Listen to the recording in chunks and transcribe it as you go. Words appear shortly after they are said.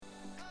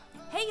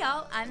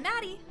y'all, I'm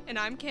Maddie. And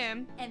I'm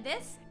Kim. And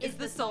this is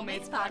the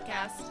Soulmates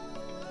Podcast.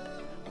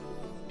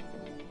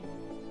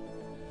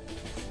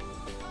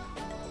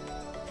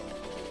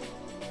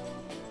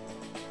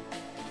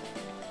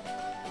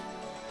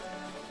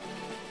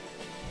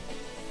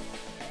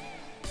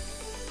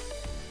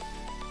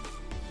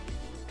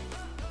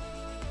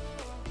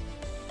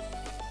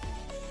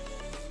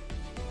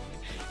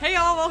 Hey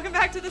y'all, welcome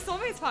back to the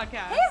Soulmates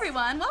Podcast. Hey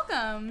everyone,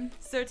 welcome.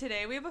 So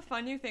today we have a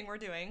fun new thing we're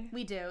doing.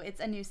 We do. It's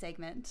a new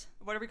segment.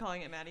 What are we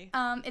calling it, Maddie?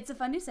 It's a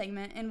fun new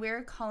segment, and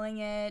we're calling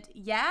it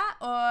Yeah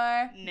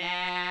or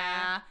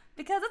Nah.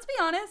 Because let's be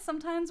honest,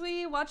 sometimes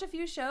we watch a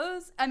few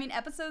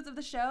episodes of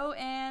the show,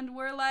 and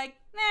we're like,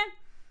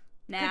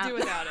 nah. Could do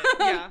without it,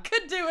 yeah.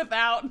 Could do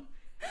without.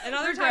 And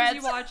other times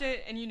you watch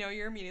it and you know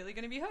you're immediately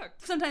going to be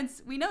hooked.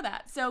 Sometimes we know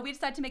that. So we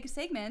decided to make a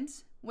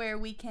segment where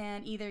we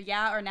can either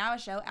yeah or now a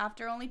show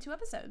after only 2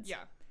 episodes.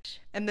 Yeah.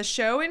 And the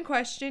show in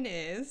question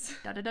is...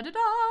 Da-da-da-da-da!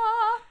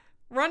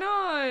 Run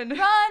On!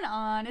 Run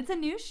On! It's a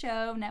new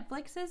show.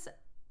 Netflix is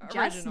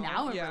just Original,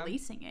 now yeah.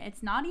 releasing it.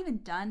 It's not even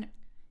done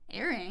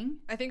airing.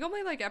 I think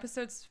only like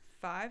episodes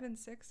 5 and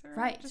 6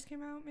 just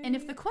came out, maybe? And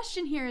if the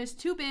question here is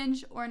to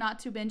binge or not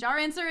to binge, our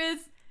answer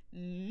is...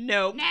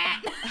 Nope.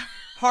 Nah.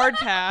 Hard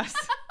pass.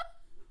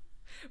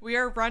 We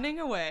are running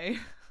away.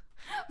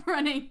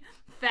 Running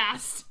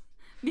fast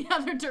the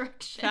other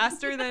direction.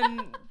 Faster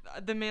than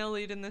the male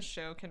lead in this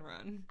show can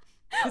run.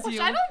 Which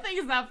I don't think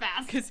is that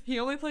fast. Because he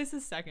only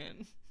places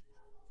second.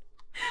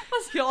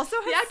 He also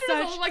has the actor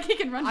doesn't look like he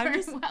can run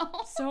very well.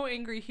 well. So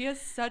angry. He has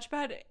such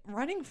bad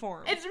running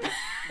form.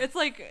 It's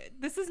like,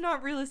 this is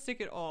not realistic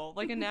at all.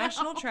 Like, a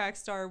national track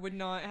star would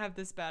not have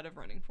this bad of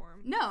running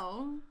form.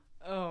 No.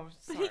 Oh,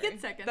 sorry. But he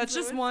gets second. That's so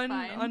just it's one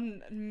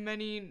fine.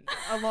 on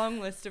a long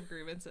list of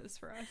grievances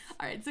for us.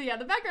 All right, so yeah,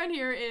 the background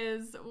here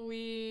is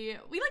we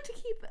like to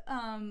keep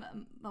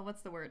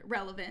what's the word?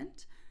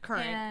 Relevant.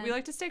 Current. We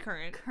like to stay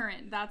current.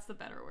 Current, that's the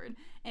better word.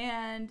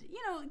 And,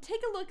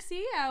 take a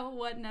look-see at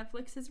what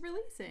Netflix is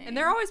releasing. And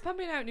they're always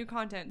pumping out new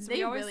content. So they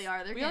we always, really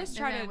are. We always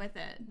try to with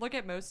it. look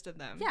at most of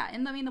them. Yeah,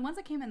 and the ones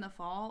that came in the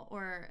fall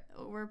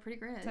were pretty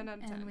good. 10 out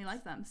of 10. And we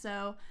like them.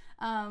 So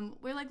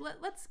we're like,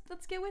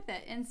 let's get with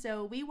it. And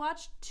so we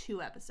watched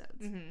 2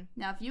 episodes. Mm-hmm.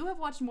 Now, if you have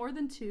watched more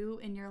than 2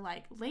 and you're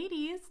like,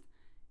 ladies,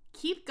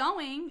 keep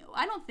going,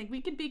 I don't think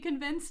we could be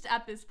convinced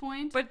at this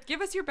point. But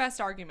give us your best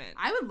argument.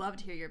 I would love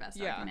to hear your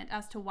best argument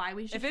as to why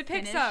we should if it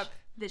picks finish up,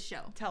 this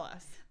show. Tell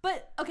us.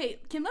 But,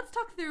 okay, Kim, let's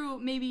talk through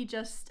maybe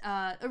just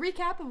a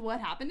recap of what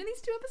happened in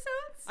these 2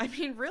 episodes. I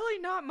mean, really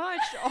not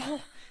much.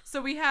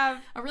 So we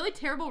have... a really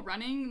terrible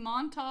running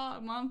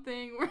montage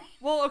thing.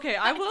 Well, okay,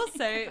 I will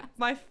say,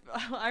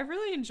 I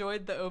really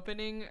enjoyed the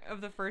opening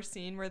of the first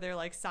scene where they're,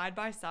 like, side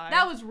by side.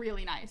 That was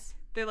really nice.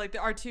 They like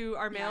our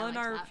male and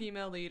our that.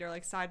 female lead are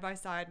like side by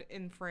side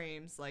in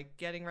frames, like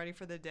getting ready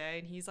for the day,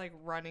 and he's like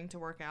running to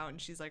work out and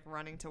she's like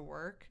running to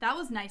work. That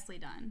was nicely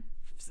done.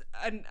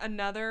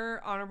 Another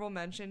honorable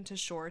mention to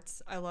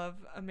shorts. I love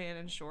a man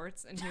in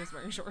shorts, and he was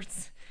wearing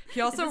shorts. He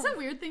also Is this a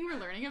weird thing we're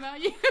learning about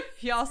you?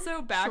 He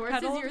also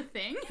backpedaled. Shorts is your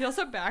thing? He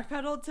also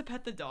backpedaled to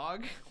pet the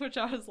dog, which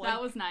I was like,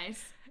 that was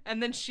nice.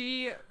 And then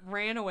she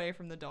ran away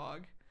from the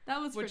dog. That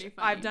was which pretty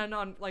funny. I've done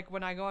on, like,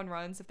 when I go on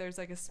runs, if there's,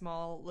 like, a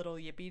small little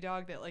yippy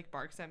dog that, like,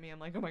 barks at me, I'm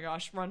like, oh my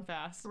gosh, run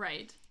fast.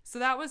 Right. So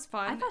that was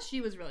fun. I thought she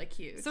was really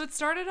cute. So it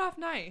started off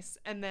nice,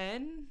 and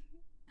then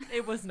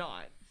it was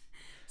not.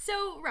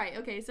 So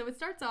it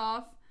starts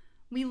off,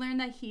 we learn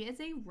that he is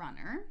a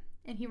runner,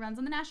 and he runs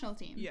on the national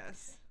team.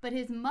 Yes. But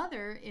his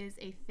mother is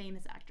a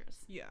famous actress.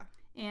 Yeah.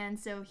 And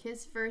so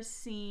his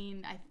first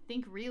scene, I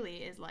think,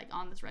 really is, like,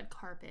 on this red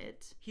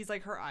carpet. He's,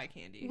 like, her eye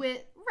candy. With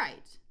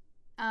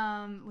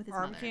his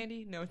arm mother.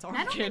 candy? No, it's arm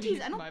candy.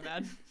 My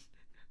bad.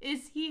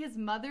 Is he his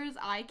mother's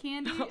eye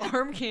candy?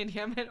 Arm candy.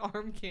 I meant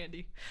arm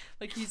candy.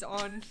 Like, he's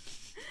on...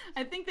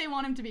 I think they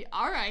want him to be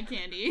our eye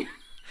candy.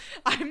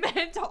 I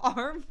meant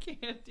arm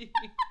candy.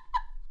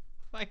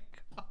 My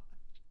gosh.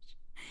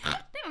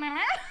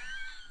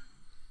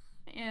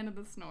 And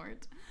the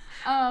snort.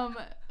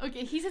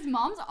 Okay, he's his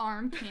mom's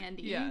arm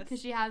candy. Yes.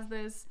 Because she has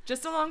this...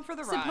 just along for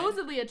the ride.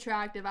 Supposedly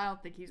attractive, I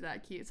don't think he's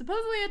that cute.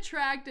 Supposedly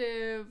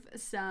attractive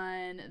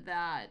son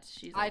that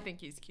she's... I think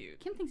he's cute.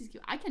 Kim thinks he's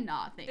cute. I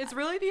cannot think. It's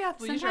really the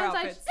athleisure Sometimes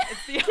outfits.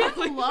 It's the Kim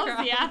athleisure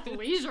loves the outfits.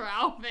 athleisure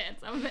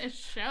outfits of this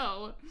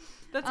show.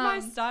 That's my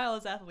style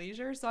is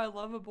athleisure, so I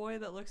love a boy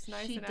that looks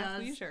nice in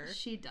athleisure.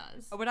 She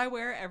does. Would I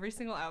wear every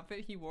single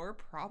outfit he wore?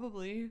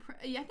 Probably.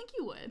 Yeah, I think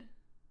you would.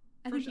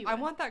 I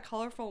want that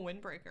colorful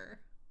windbreaker.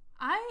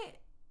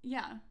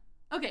 Yeah.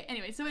 Okay,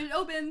 anyway, so it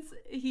opens,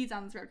 he's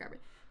on this red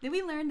carpet. Then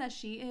we learn that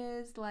she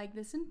is, like,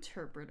 this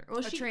interpreter. Well,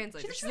 a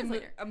translator. She's a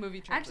translator. A movie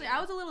translator. Actually,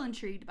 I was a little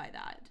intrigued by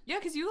that. Yeah,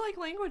 because you like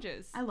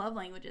languages. I love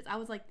languages. I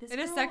was like, this in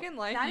girl, a second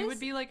life, you would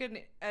be like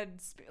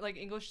like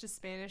English to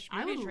Spanish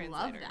movie translator.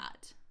 I would love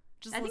that.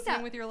 Just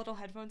listening with your little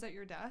headphones at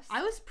your desk.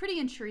 I was pretty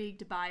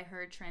intrigued by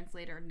her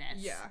translator-ness.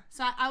 Yeah.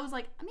 So I was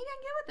like, maybe I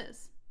can get with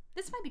this.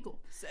 This might be cool.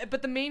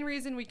 But the main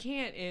reason we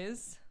can't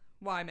is...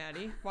 Why,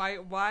 Maddie?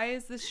 Why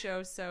is this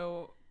show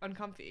so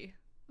uncomfy?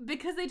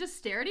 Because they just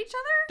stare at each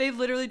other? They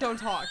literally don't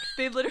talk.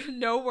 They literally,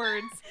 no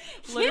words.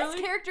 Literally.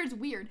 His character's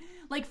weird.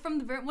 Like, from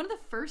one of the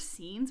first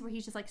scenes where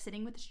he's just, like,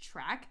 sitting with his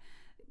track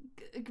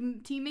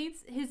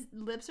teammates, his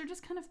lips are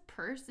just kind of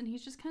pursed, and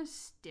he's just kind of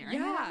staring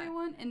at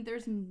everyone, and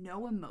there's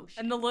no emotion.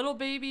 And the little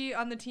baby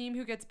on the team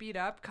who gets beat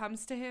up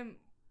comes to him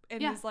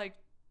and is like,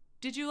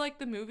 did you like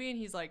the movie? And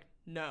he's like,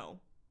 no.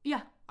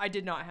 Yeah. I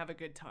did not have a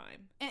good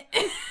time. And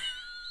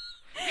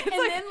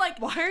then,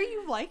 like, why are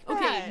you like that?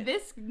 Okay,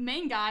 this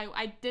main guy,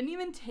 I didn't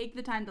even take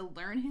the time to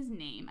learn his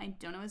name. I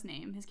don't know his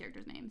name, his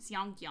character's name.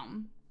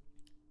 Seong-kyum.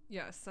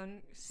 Yeah,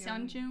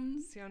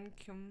 Seonjun.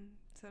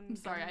 I'm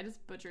sorry, I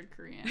just butchered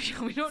Korean.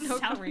 We don't know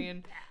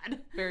Korean bad.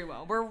 Very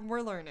well.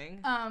 We're learning.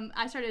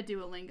 I started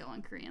Duolingo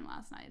on Korean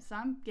last night, so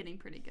I'm getting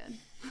pretty good.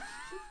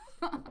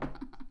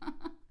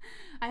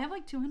 I have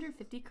like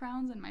 250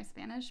 crowns in my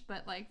Spanish,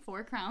 but like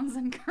 4 crowns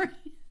in Korean.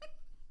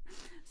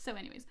 So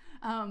anyways,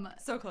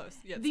 so close.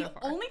 Yet the so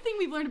far. only thing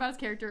we've learned about his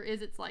character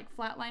is it's like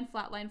flatline,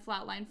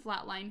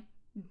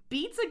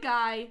 beats a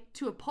guy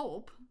to a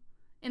pulp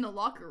in the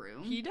locker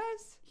room. He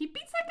does? He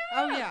beats that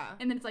guy up. Yeah.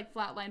 And then it's like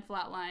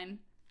flatline,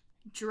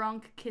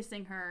 drunk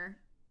kissing her.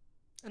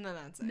 And then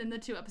that's it. And then the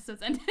 2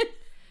 episodes ended.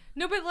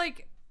 No, but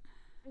like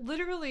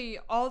literally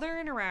all their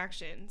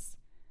interactions,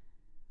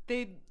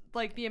 they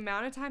like the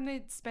amount of time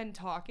they spend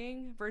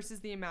talking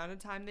versus the amount of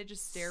time they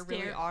just stare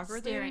really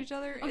awkwardly at each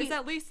other is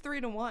at least 3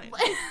 to 1.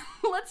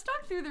 Let's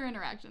talk through their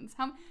interactions.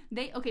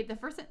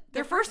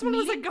 Their first one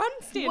was a gun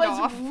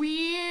standoff. Was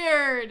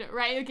weird,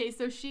 right? Okay,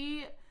 so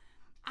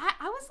I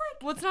was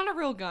like, well, it's not a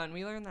real gun.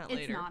 We learned that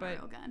later. It's not but a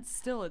real gun.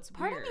 Still, it's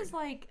part weird. of me is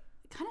like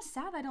kind of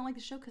sad that I don't like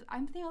the show because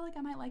I'm thinking like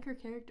I might like her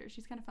character.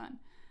 She's kind of fun,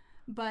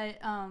 but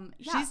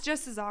she's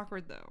just as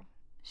awkward though.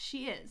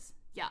 She is,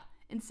 yeah.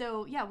 And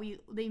so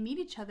they meet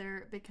each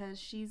other because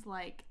she's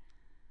like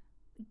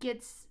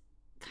gets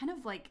kind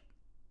of like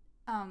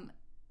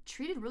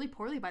treated really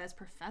poorly by this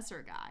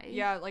professor guy.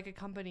 Yeah, like a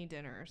company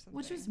dinner or something.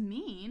 Which was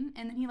mean.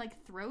 And then he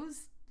like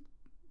throws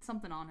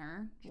something on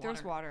her. He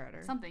throws water at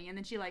her. Something. And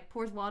then she like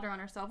pours water on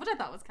herself, which I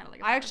thought was kind of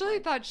like I actually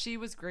thought she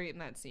was great in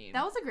that scene.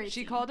 That was a great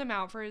scene. She called him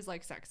out for his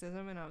like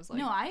sexism and I was like,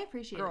 no, I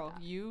appreciate it. Girl,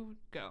 you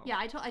go. Yeah,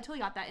 I totally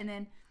got that. And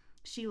then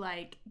she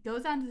like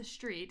goes out into the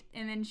street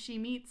and then she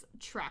meets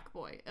Track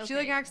Boy. Okay. She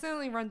like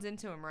accidentally runs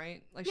into him,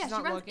 right? Like she's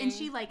not looking. And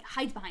she like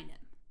hides behind him.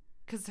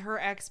 Because her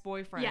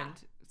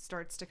ex-boyfriend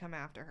starts to come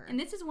after her. And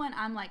this is when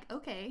I'm like,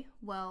 okay,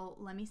 well,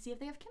 let me see if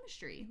they have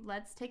chemistry.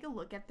 Let's take a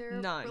look at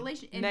their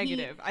relationship.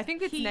 Negative. I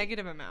think it's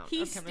negative amount of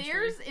chemistry. He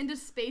stares into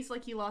space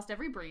like he lost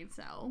every brain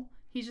cell.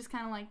 He's just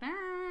kind of like,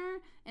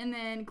 and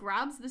then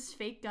grabs this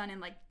fake gun and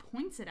like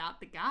points it at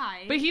the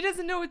guy. But he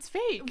doesn't know it's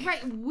fake.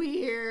 Right,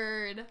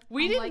 weird.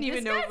 We didn't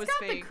even know it was fake.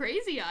 This guy's got the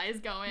crazy eyes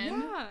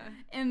going. Yeah.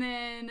 And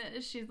then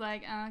she's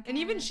like, okay. And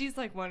even she's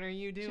like, what are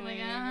you doing? Like,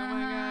 oh my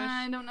gosh.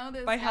 I don't know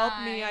this By guy. help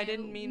me, I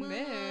didn't mean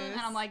this.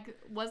 And I'm like,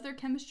 was there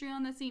chemistry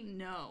on this scene?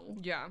 No.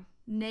 Yeah.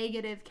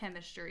 Negative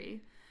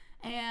chemistry.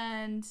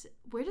 And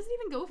where does it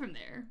even go from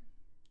there?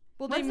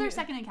 Well, what's their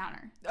second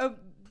encounter? Oh,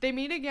 they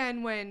meet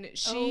again when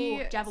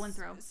she javelin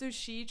throw. So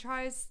she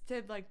tries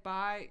to like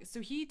buy.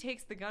 So he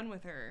takes the gun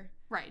with her.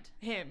 Right.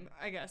 Him,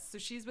 I guess. So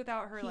she's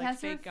without her he like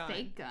has fake her gun.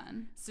 Fake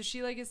gun. So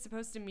she like is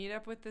supposed to meet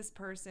up with this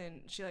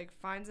person. She like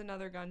finds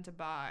another gun to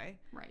buy.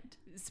 Right.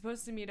 Is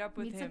supposed to meet up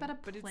with him. Meets up at a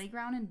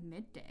playground in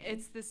midday.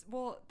 It's this.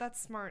 Well,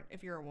 that's smart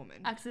if you're a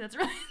woman. Actually, that's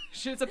right.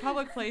 It's a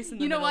public place in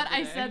the You know middle what? of the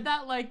I day. said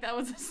that like that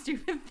was a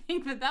stupid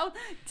thing, but that was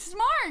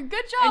smart.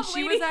 Good job, and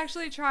she lady. was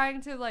actually trying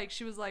to like.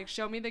 She was like,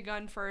 "Show me the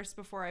gun first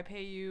before I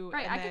pay you."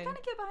 Right. And I then, could kind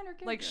of get behind her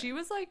character. like she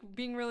was like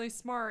being really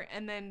smart,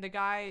 and then the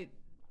guy,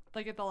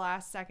 like at the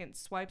last second,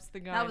 swipes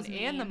the gun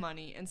and the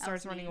money and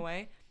starts running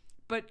away.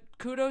 But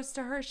kudos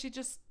to her, she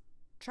just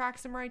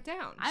tracks him right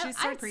down. She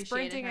starts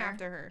sprinting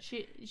after her.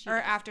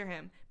 After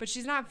him. But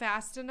she's not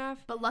fast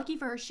enough. But lucky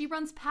for her, she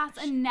runs past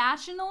a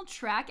national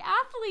track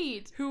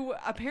athlete who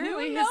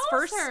apparently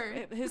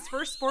his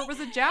first sport was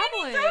a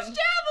javelin. And he throws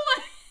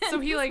javelin. So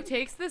he like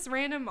takes this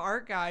random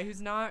art guy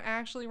who's not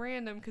actually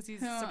random because he's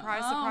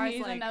surprise,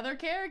 he's like another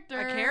character.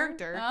 A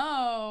character.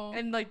 Oh.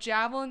 And like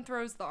javelin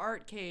throws the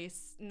art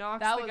case,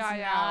 knocks the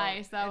guy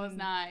out. That was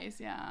nice.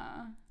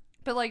 Yeah.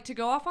 But like to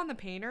go off on the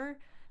painter,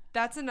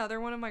 that's another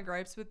one of my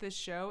gripes with this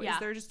show is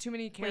there are just too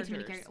many characters. Way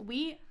too many characters.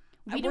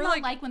 We do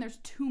not like when there's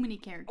too many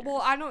characters.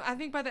 Well, I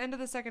think by the end of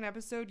the second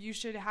episode, you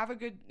should have a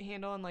good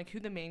handle on like who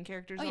the main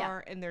characters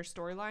are and their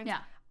storylines.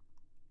 Yeah.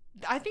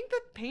 I think the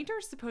painter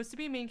is supposed to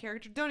be a main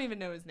character. Don't even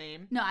know his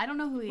name. No, I don't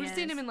know who he is. We've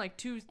seen him in like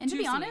two And to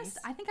be scenes. honest,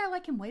 I think I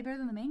like him way better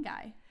than the main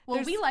guy.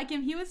 Well, we like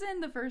him. He was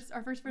in our first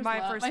love.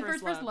 My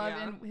first love,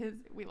 and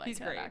we like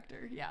that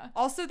actor. Yeah.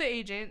 Also, the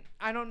agent.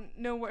 I don't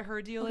know what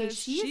her deal is.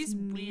 She's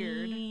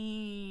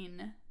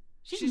weird.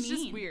 She's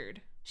just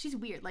weird. She's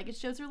weird. Like it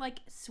shows her like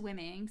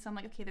swimming, so I'm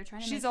like, okay, they're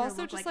trying to make she's her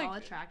also look just like all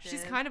attractive.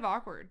 She's kind of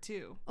awkward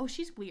too. Oh,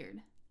 she's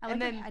weird.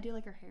 I do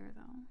like her hair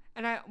though.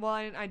 And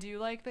I do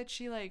like that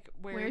she like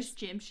wears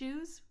gym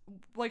shoes.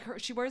 Like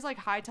she wears like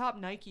high top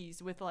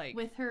Nikes with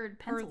her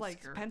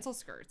pencil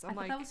skirts. I'm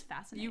like, that was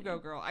fascinating. You go,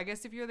 girl. I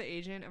guess if you're the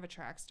agent of a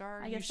track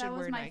star, you should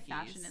wear Nikes. That was my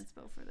fashion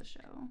inspo for the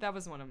show. That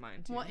was one of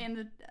mine too. Well, and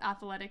the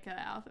Athletica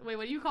outfit. Wait,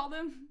 what do you call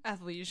them?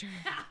 Athleisure.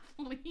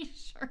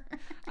 Athleisure.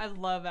 I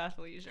love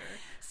athleisure.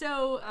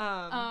 So,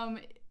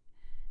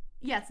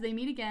 so they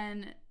meet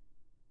again,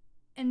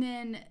 and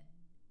then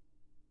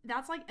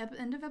that's like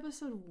end of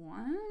episode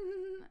 1.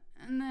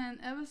 And then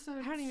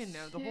episode I don't even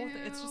know. The whole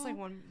thing. It's just like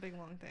one big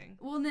long thing.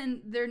 Well, and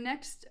then their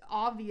next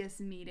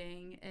obvious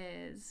meeting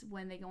is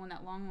when they go on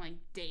that long like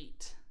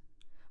date.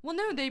 Well,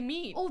 no, they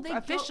meet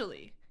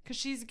officially because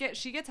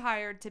she gets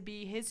hired to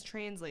be his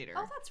translator.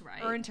 Oh, that's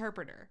right. Or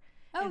interpreter.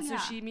 Oh, and so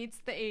she meets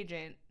the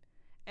agent,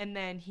 and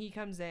then he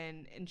comes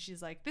in, and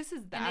she's like, "This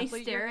is the athlete." And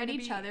they stare at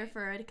each other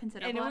for a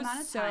considerable amount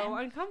of time. And it was so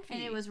uncomfy.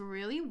 And it was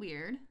really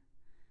weird.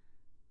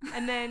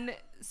 And then,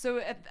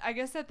 so I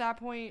guess at that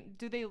point,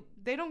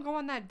 they don't go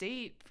on that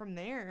date from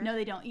there? No,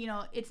 they don't. You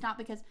know, it's not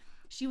because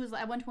she was,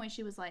 at one point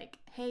she was like,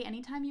 hey,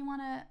 anytime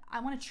I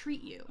want to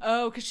treat you.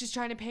 Oh, because she's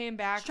trying to pay him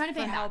back. She's trying to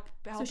pay him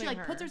back. So she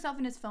like puts herself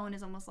in his phone,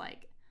 is almost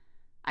like,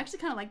 I actually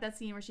kind of like that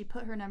scene where she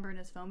put her number in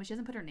his phone, but she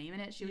doesn't put her name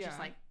in it. She was just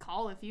like,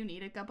 call if you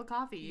need a cup of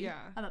coffee. Yeah.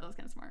 I thought that was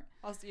kind of smart.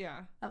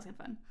 Yeah. That was kind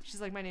of fun.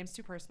 She's like, my name's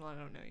too personal. I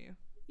don't know you.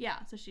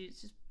 Yeah. So she's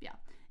just, yeah.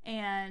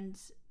 And,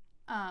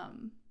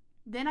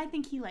 then I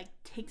think he like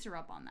takes her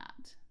up on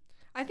that.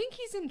 I think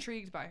he's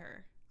intrigued by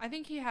her. I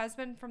think he has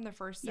been from the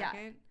first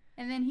second. Yeah.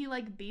 And then he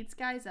like beats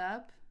guys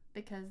up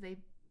because they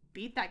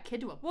beat that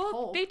kid to a pulp.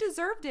 Well, they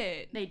deserved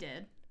it. They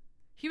did.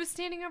 He was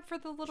standing up for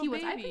the little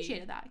baby. I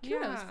appreciated that.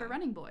 Kudos for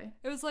Running Boy.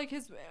 It was like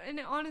and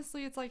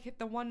honestly, it's like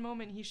the one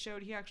moment he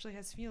showed he actually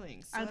has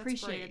feelings. So I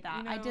appreciated that.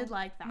 You know? I did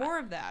like that. More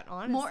of that,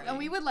 honestly. More, and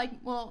we would like,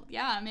 well,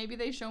 yeah, maybe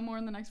they show more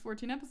in the next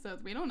 14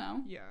 episodes. We don't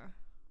know. Yeah.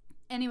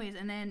 Anyways,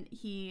 and then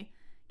he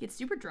gets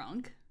super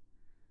drunk.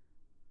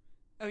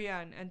 Oh,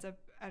 yeah, and ends up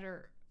at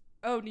her...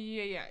 Oh,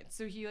 yeah.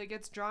 So he, like,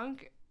 gets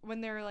drunk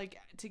when they're, like,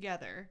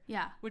 together.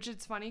 Yeah. Which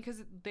it's funny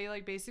because they,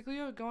 like, basically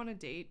go on a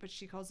date, but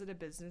she calls it a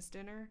business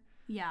dinner.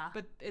 Yeah.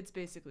 But it's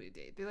basically a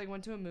date. They, like,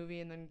 went to a movie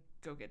and then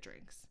go get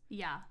drinks.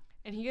 Yeah.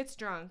 And he gets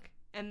drunk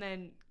and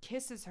then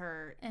kisses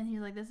her. And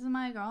he's like, this is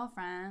my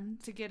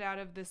girlfriend. To get out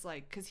of this,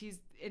 like... Because he's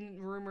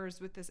in rumors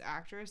with this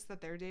actress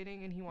that they're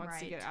dating, and he wants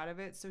to get out of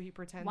it, so he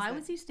pretends Why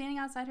was he standing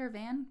outside her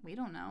van? We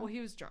don't know. Well, he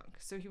was drunk,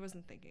 so he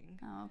wasn't thinking.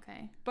 Oh,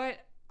 okay. But...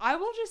 I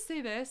will just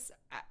say this.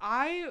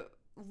 I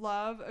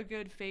love a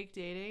good fake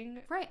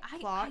dating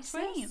plot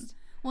twist.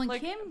 Well, and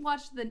like, Kim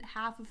watched the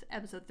half of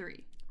episode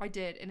 3. I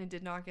did, and it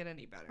did not get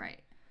any better.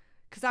 Right.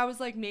 Because I was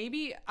like,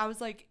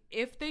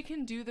 if they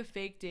can do the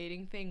fake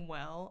dating thing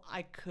well,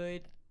 it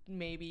could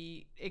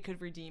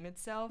redeem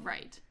itself.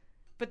 Right.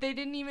 But they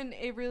didn't even,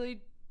 it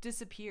really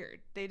disappeared.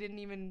 They didn't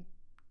even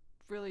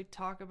really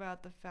talk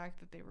about the fact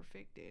that they were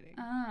fake dating.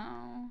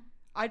 Oh.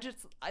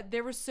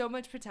 There was so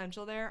much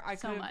potential there. I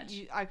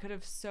could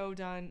have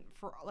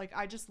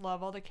I just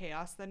love all the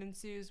chaos that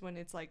ensues when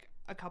it's like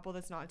a couple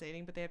that's not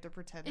dating, but they have to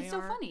pretend they are. It's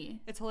so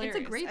funny. It's hilarious.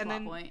 It's a great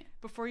plot point.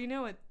 Before you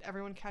know it,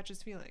 everyone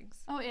catches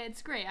feelings. Oh,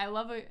 it's great. I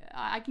love it.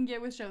 I can get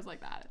with shows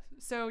like that.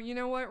 So, you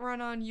know what,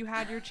 Run-On? You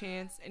had your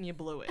chance and you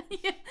blew it.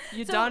 Yeah.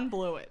 You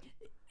blew it.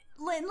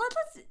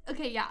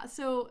 Okay, yeah.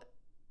 So,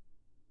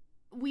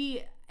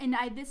 this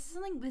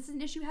is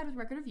an issue I had with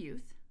Record of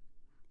Youth,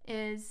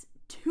 is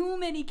too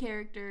many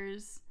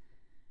characters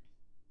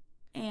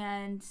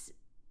and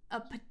a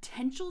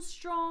potential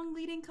strong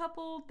leading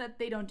couple that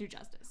they don't do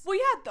justice. Well,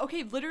 yeah,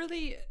 okay,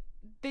 literally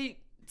they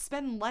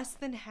spend less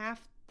than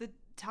half the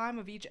time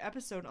of each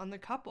episode on the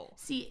couple.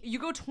 See, you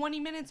go 20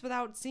 minutes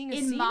without seeing a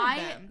scene of them. In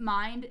my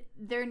mind,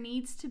 there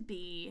needs to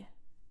be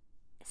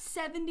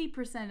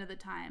 70% of the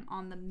time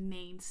on the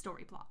main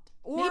story plot.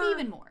 Or maybe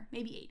even more,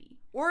 maybe 80.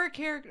 Or a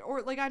character,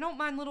 or like I don't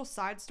mind little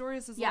side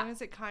stories as long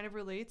as it kind of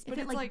relates. But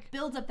if it like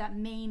builds up that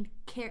main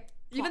character.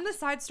 Even the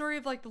side story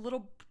of like the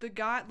little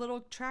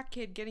track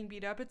kid getting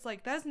beat up, it's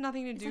like that has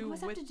nothing to do what's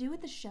that have to do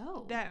with the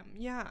show? Them,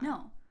 yeah.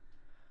 No.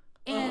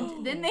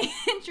 And then they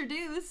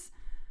introduce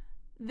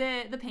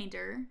the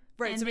painter.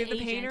 Right, so we have the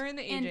painter and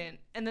the agent,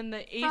 and then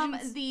the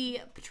agent. From the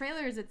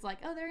trailers, it's like,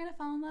 oh, they're gonna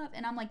fall in love,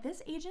 and I'm like,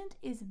 this agent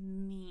is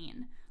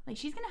mean. Like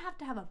she's gonna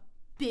have a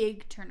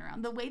big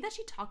turnaround. The way that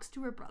she talks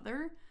to her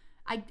brother,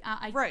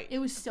 right. It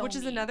was so which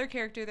mean. is another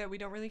character that we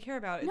don't really care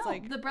about. It's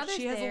like the brother's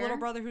she has a little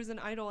brother who's an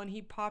idol, and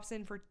he pops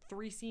in for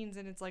 3 scenes,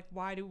 and it's like,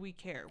 why do we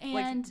care? And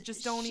like,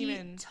 just don't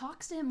even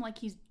talks to him like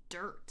he's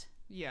dirt.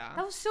 Yeah,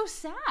 that was so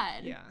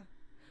sad. Yeah,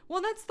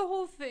 well, that's the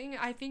whole thing.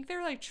 I think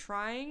they're like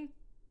trying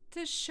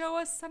to show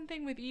us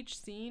something with each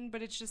scene,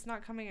 but it's just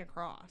not coming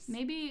across.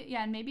 Maybe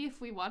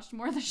if we watched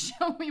more of the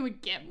show, we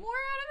would get more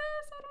out of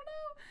this. I don't know.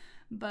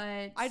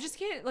 But I just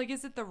can't, like,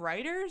 is it the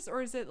writers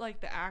or is it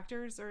like the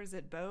actors or is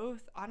it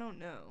both? I don't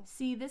know.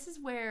 See, this is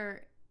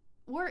where,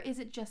 or is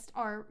it just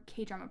our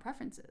K-drama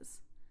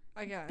preferences?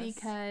 I guess.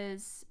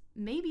 Because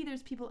maybe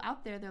there's people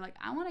out there, they're like,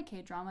 I want a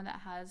K-drama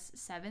that has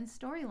 7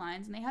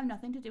 storylines and they have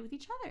nothing to do with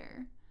each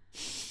other.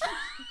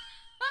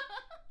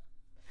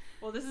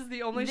 Well, this is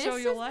the only show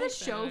you'll like. This is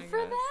the show for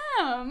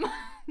them.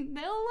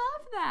 They'll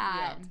love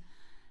that. Yeah.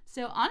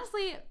 So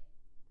honestly,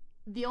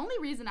 the only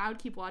reason I would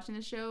keep watching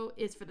the show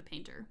is for the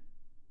painter.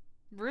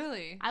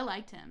 Really? I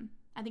liked him.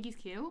 I think he's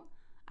cute.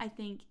 I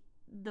think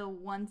the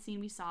one scene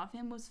we saw of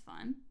him was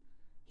fun.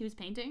 He was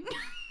painting.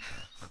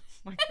 Oh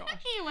my gosh.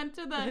 He went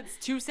to the It's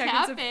 2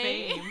 seconds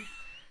cafe. Of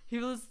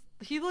fame.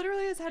 He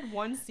literally has had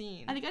one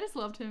scene. I think I just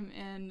loved him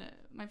in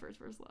My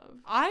First Love.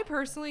 I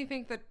personally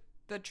think that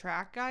the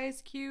track guy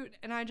is cute,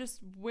 and I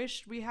just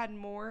wish we had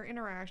more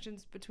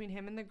interactions between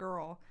him and the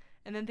girl,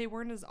 and then they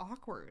weren't as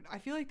awkward. I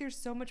feel like there's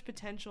so much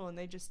potential, and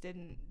they just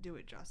didn't do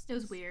it justice. It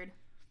was weird.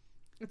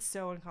 It's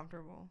so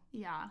uncomfortable.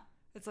 Yeah.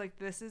 It's like,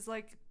 this is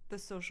like the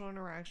social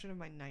interaction of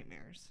my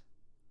nightmares.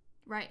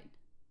 Right.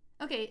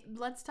 Okay,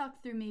 let's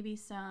talk through maybe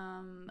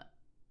some...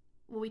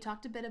 Well, we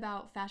talked a bit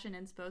about fashion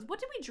inspos. What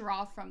did we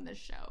draw from this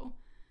show?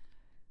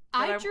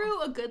 I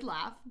drew a good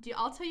laugh.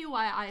 I'll tell you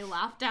why I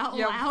laughed out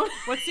loud.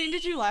 What scene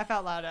did you laugh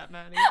out loud at,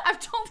 Maddie? I've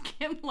told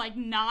Kim like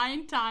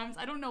 9 times.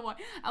 I don't know why.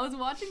 I was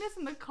watching this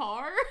in the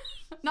car.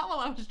 Not while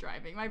I was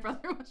driving. My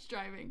brother was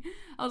driving.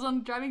 I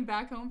was driving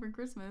back home for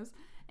Christmas.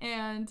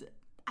 And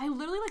I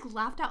literally like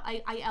laughed out.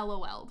 I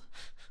LOL'd.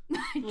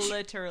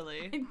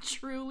 Literally. I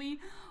truly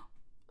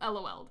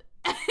LOL'd.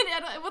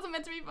 It wasn't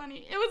meant to be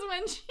funny. It was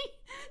when she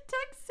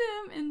texts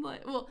him and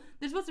like, well,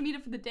 they're supposed to meet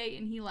up for the date,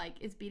 and he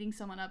like is beating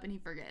someone up and he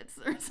forgets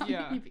or something.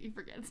 Yeah. He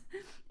forgets,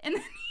 and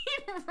then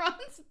he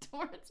runs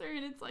towards her,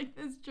 and it's like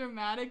this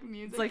dramatic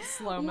music. It's like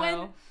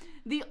slow-mo.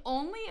 The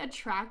only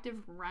attractive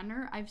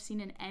runner I've seen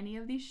in any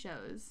of these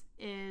shows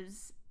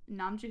is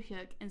Nam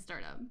Joo-hyuk in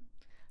Startup.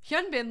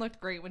 Hyun-bin looked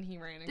great when he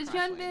ran. Did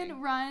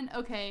Hyun-bin run?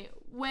 Okay,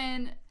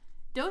 when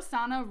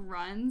Do-sana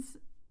runs,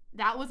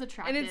 that was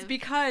attractive, and it's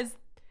because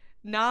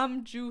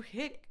Nam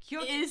Joo-hyuk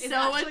is so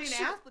actually an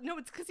athlete. No,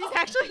 it's because he's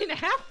actually an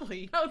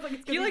athlete. I was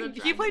like,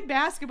 he played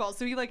basketball,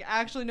 so he like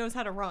actually knows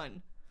how to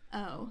run.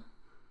 Oh.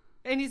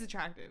 And he's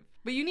attractive.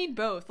 But you need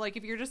both. Like,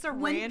 if you're just a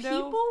when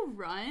rando... people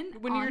run...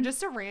 When you're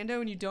just a rando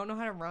and you don't know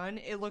how to run,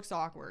 it looks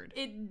awkward.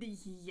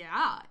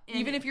 Yeah.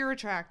 Even if you're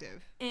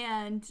attractive.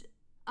 And,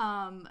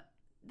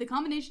 the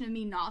combination of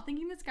me not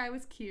thinking this guy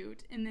was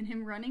cute and then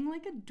him running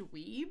like a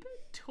dweeb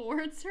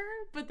towards her,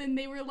 but then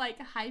they were like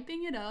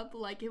hyping it up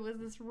like it was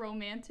this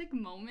romantic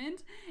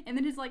moment, and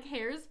then his like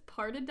hair is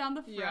parted down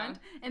the front,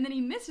 and then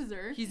he misses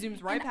her. He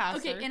zooms right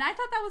past her. Okay, and I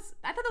thought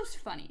that was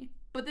funny.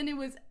 But then it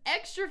was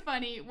extra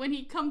funny when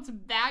he comes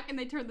back and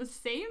they turn the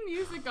same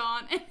music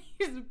on and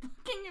he's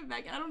booking it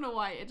back. I don't know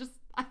why.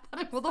 I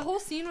thought it was the whole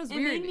scene was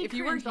weird. If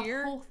you were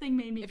here, the whole thing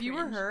made me cringe. You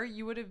were her,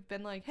 you would have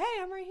been like, "Hey,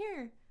 I'm right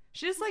here."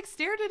 She just like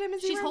stared at him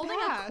as she's he ran holding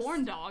past. a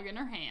corn dog in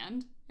her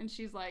hand, and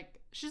she's like,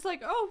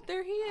 "Oh,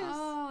 there he is.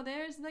 Oh,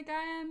 there's the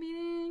guy I'm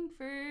meeting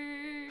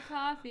for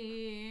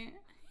coffee.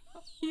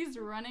 He's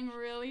running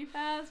really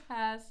fast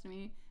past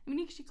me." I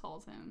mean, she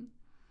calls him.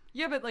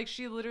 Yeah, but like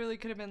she literally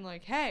could have been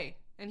like, "Hey,"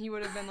 and he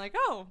would have been like,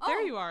 "Oh,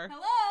 there you are."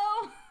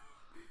 Hello.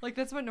 Like,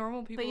 that's what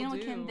normal people do. But you know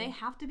what, Kim? They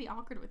have to be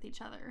awkward with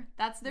each other.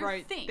 That's their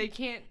thing. They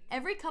can't...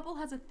 Every couple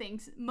has a thing.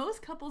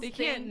 Most couples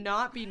can't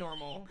not be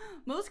normal.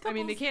 Most couples... I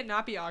mean, they can't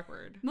not be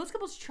awkward. Most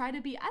couples try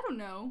to be, I don't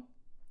know,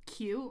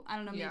 cute. I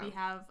don't know, maybe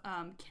have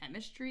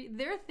chemistry.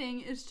 Their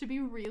thing is to be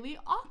really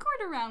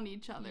awkward around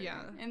each other.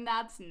 Yeah. And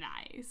that's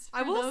nice.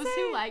 For those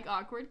who like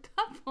awkward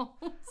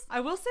couples. I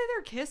will say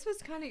their kiss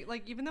was kind of,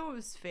 like, even though it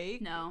was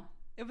fake... No.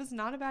 It was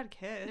not a bad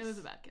kiss. It was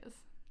a bad kiss.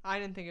 I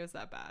didn't think it was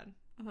that bad.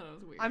 I thought it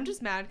was weird. I'm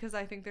just mad because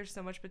I think there's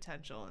so much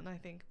potential, and I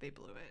think they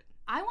blew it.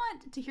 I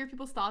want to hear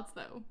people's thoughts,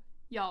 though.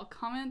 Y'all,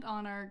 comment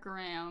on our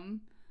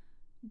gram.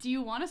 Do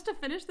you want us to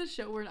finish the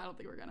show? I don't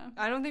think we're gonna.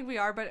 I don't think we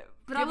are, but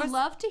I would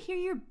love to hear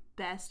your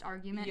best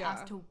argument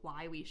as to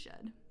why we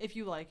should. If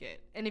you like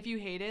it. And if you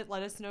hate it,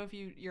 let us know if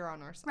you're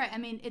on our side. Right. I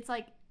mean, it's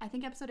like, I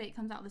think episode 8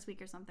 comes out this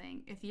week or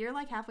something. If you're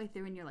like halfway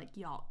through and you're like,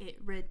 y'all, it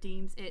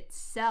redeems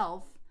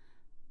itself,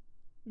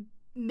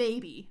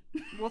 maybe.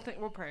 We'll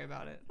pray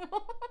about it.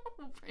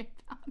 We'll pray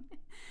about it.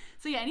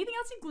 So yeah, anything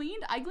else you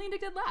gleaned? I gleaned a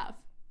good laugh.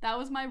 That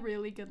was my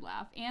really good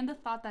laugh. And the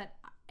thought that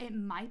it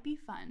might be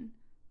fun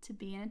to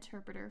be an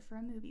interpreter for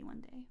a movie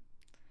one day.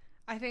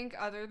 I think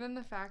other than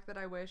the fact that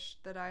I wish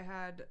that I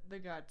had the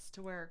guts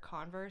to wear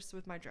Converse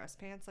with my dress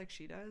pants like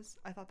she does,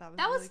 I thought that was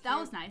really cute. That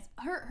was nice.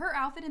 Her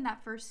outfit in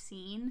that first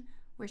scene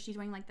where she's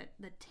wearing like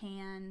the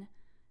tan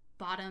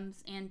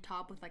bottoms and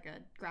top with like a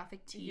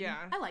graphic tee. Yeah.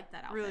 I like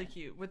that outfit. Really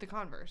cute with the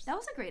Converse. That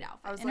was a great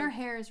outfit. And her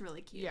hair is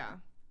really cute. Yeah.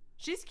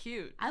 She's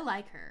cute. I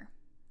like her.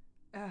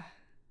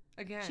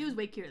 Again. She was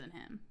way cuter than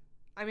him.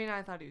 I mean,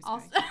 I thought he was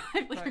also, cute. I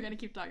feel like we're going to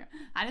keep talking.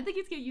 I didn't think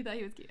he's cute. You thought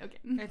he was cute. Okay.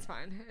 It's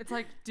fine. It's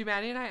like, do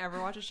Maddie and I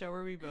ever watch a show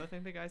where we both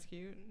think the guy's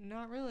cute?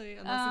 Not really.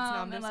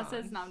 Unless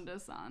it's Nam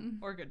Do-san.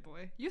 Or Good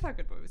Boy. You thought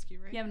Good Boy was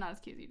cute, right? Yeah, but not as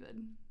cute as you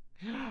did.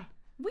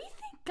 We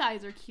think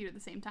guys are cute at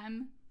the same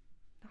time.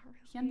 Not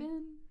really.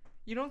 Hyunbin?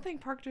 You don't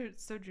think Park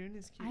Seo-joon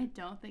is cute? I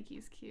don't think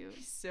he's cute.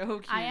 He's so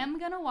cute. I am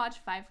going to watch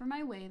Fight for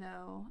My Way,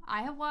 though.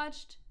 I have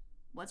watched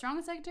What's Wrong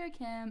with Secretary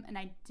Kim, and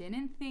I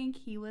didn't think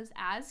he was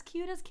as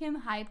cute as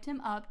Kim hyped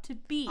him up to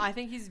be. I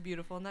think he's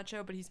beautiful in that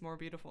show, but he's more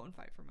beautiful in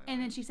Fight for My Way.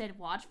 And then she said,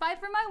 watch Fight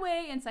for My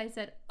Way, and so I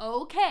said,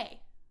 okay.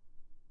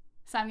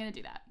 So I'm going to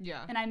do that.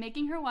 Yeah. And I'm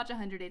making her watch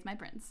 100 Days My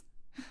Prince.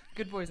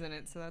 Good Boy's in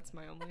it, so that's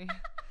my only...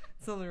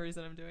 It's the only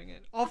reason I'm doing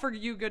it. All for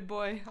you, Good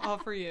Boy. All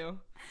for you.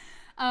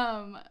 So, yeah,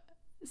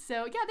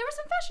 there were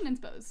some fashion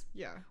inspos.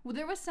 Yeah. Well,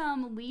 there was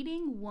some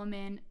leading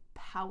woman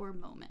power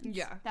moments.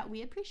 Yeah. That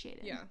we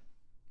appreciated. Yeah.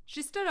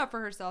 She stood up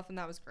for herself, and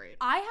that was great.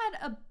 I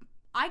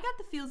got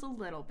the feels a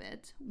little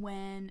bit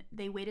when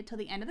they waited till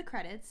the end of the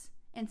credits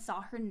and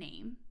saw her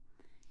name.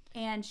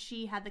 And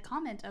she had the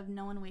comment of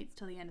no one waits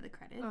till the end of the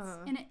credits.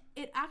 And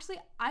it actually,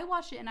 I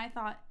watched it and I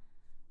thought,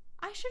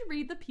 I should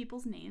read the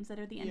people's names that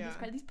are at the end of this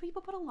credit. These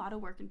people put a lot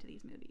of work into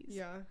these movies.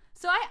 Yeah.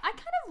 So I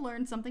kind of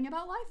learned something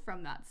about life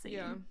from that scene.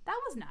 Yeah. That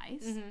was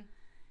nice.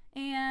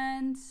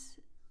 And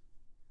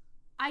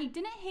I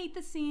didn't hate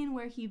the scene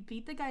where he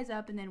beat the guys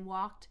up and then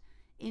walked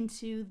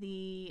into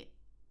the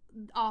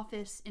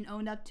office and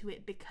owned up to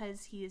it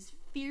because he is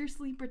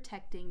fiercely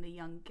protecting the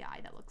young guy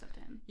that looks up to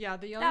him. Yeah,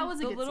 the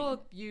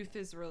little youth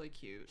is really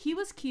cute. He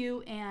was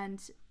cute,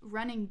 and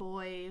Running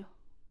Boy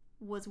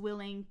was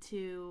willing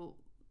to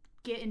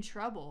get in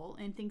trouble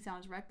and things on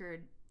his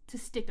record to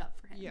stick up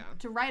for him. Yeah.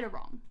 To right a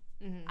wrong.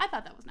 I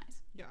thought that was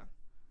nice. Yeah.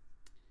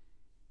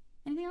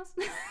 Anything else?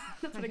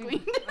 That's what I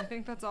gleaned. I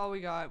think that's all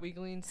we got. We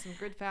gleaned some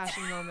good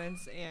fashion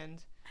moments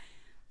and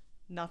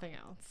nothing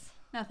else.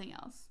 Nothing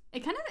else.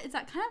 It's kind of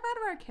out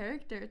of our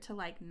character to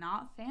like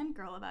not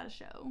fangirl about a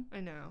show. I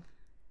know.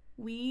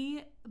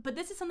 But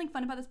this is something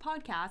fun about this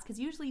podcast because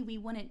usually we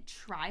wouldn't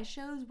try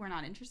shows we're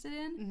not interested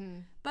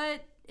in.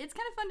 But it's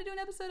kind of fun to do an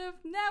episode of,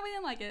 we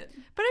didn't like it.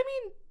 But I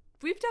mean,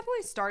 we've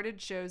definitely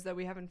started shows that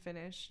we haven't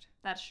finished.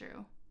 That's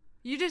true.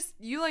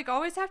 You like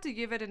always have to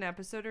give it an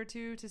episode or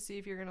two to see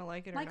if you're gonna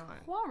like it or not.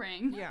 Like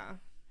Huaring. Yeah.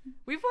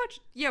 We've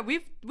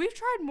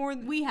tried more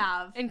than we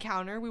have.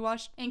 Encounter. We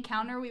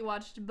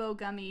watched Bo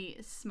Gummy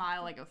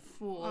smile like a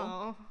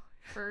fool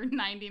for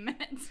 90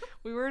 minutes.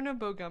 We were in a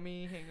Bo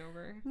Gummy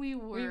hangover. We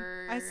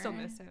were. I still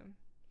miss him.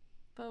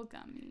 Bo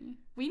Gummy.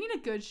 We need a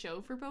good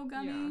show for Bo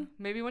Gummy. Yeah.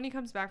 Maybe when he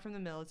comes back from the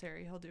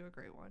military, he'll do a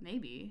great one.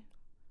 Maybe.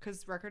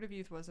 Because Record of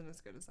Youth wasn't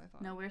as good as I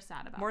thought. No, we're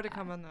sad about More that. to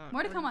come on that.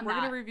 We're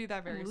going to review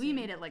that very soon. We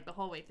made it like the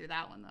whole way through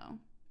that one though.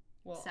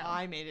 Well, so,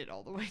 I made it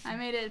all the way through. I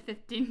made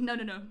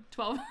it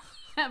 12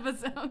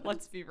 episodes.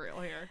 Let's be real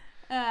here.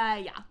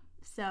 Yeah.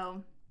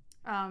 So,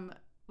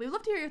 we'd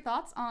love to hear your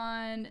thoughts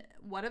on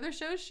what other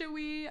shows should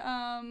we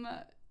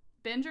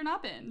binge or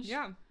not binge.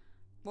 Yeah.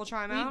 We'll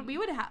try them out. We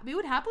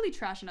would happily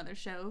trash another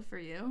show for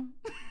you.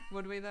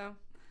 Would we though?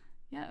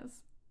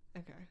 Yes.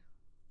 Okay.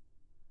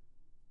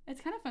 It's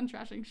kind of fun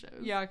trashing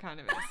shows. Yeah, it kind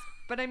of is.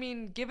 But I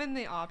mean, given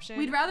the option,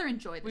 we'd rather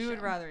enjoy the show. We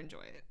would rather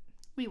enjoy it.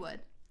 We would.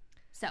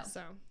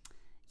 So.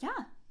 Yeah.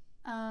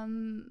 I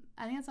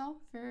think that's all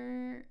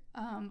for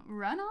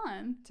Run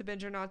On. To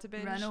binge or not to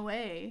binge? Run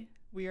away.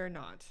 We are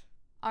not.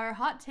 Our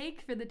hot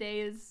take for the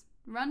day is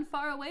run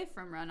far away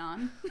from Run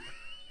On.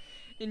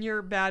 In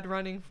your bad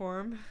running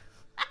form.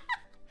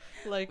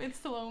 Like with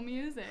slow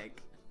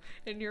music.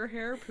 In your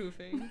hair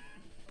poofing.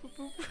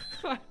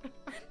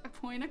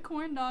 Point a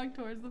corn dog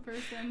towards the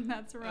person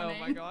that's running. Oh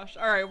my gosh.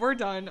 All right, we're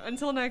done.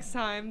 Until next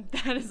time,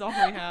 that is all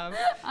we have.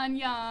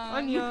 Annyeong.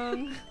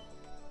 Annyeong.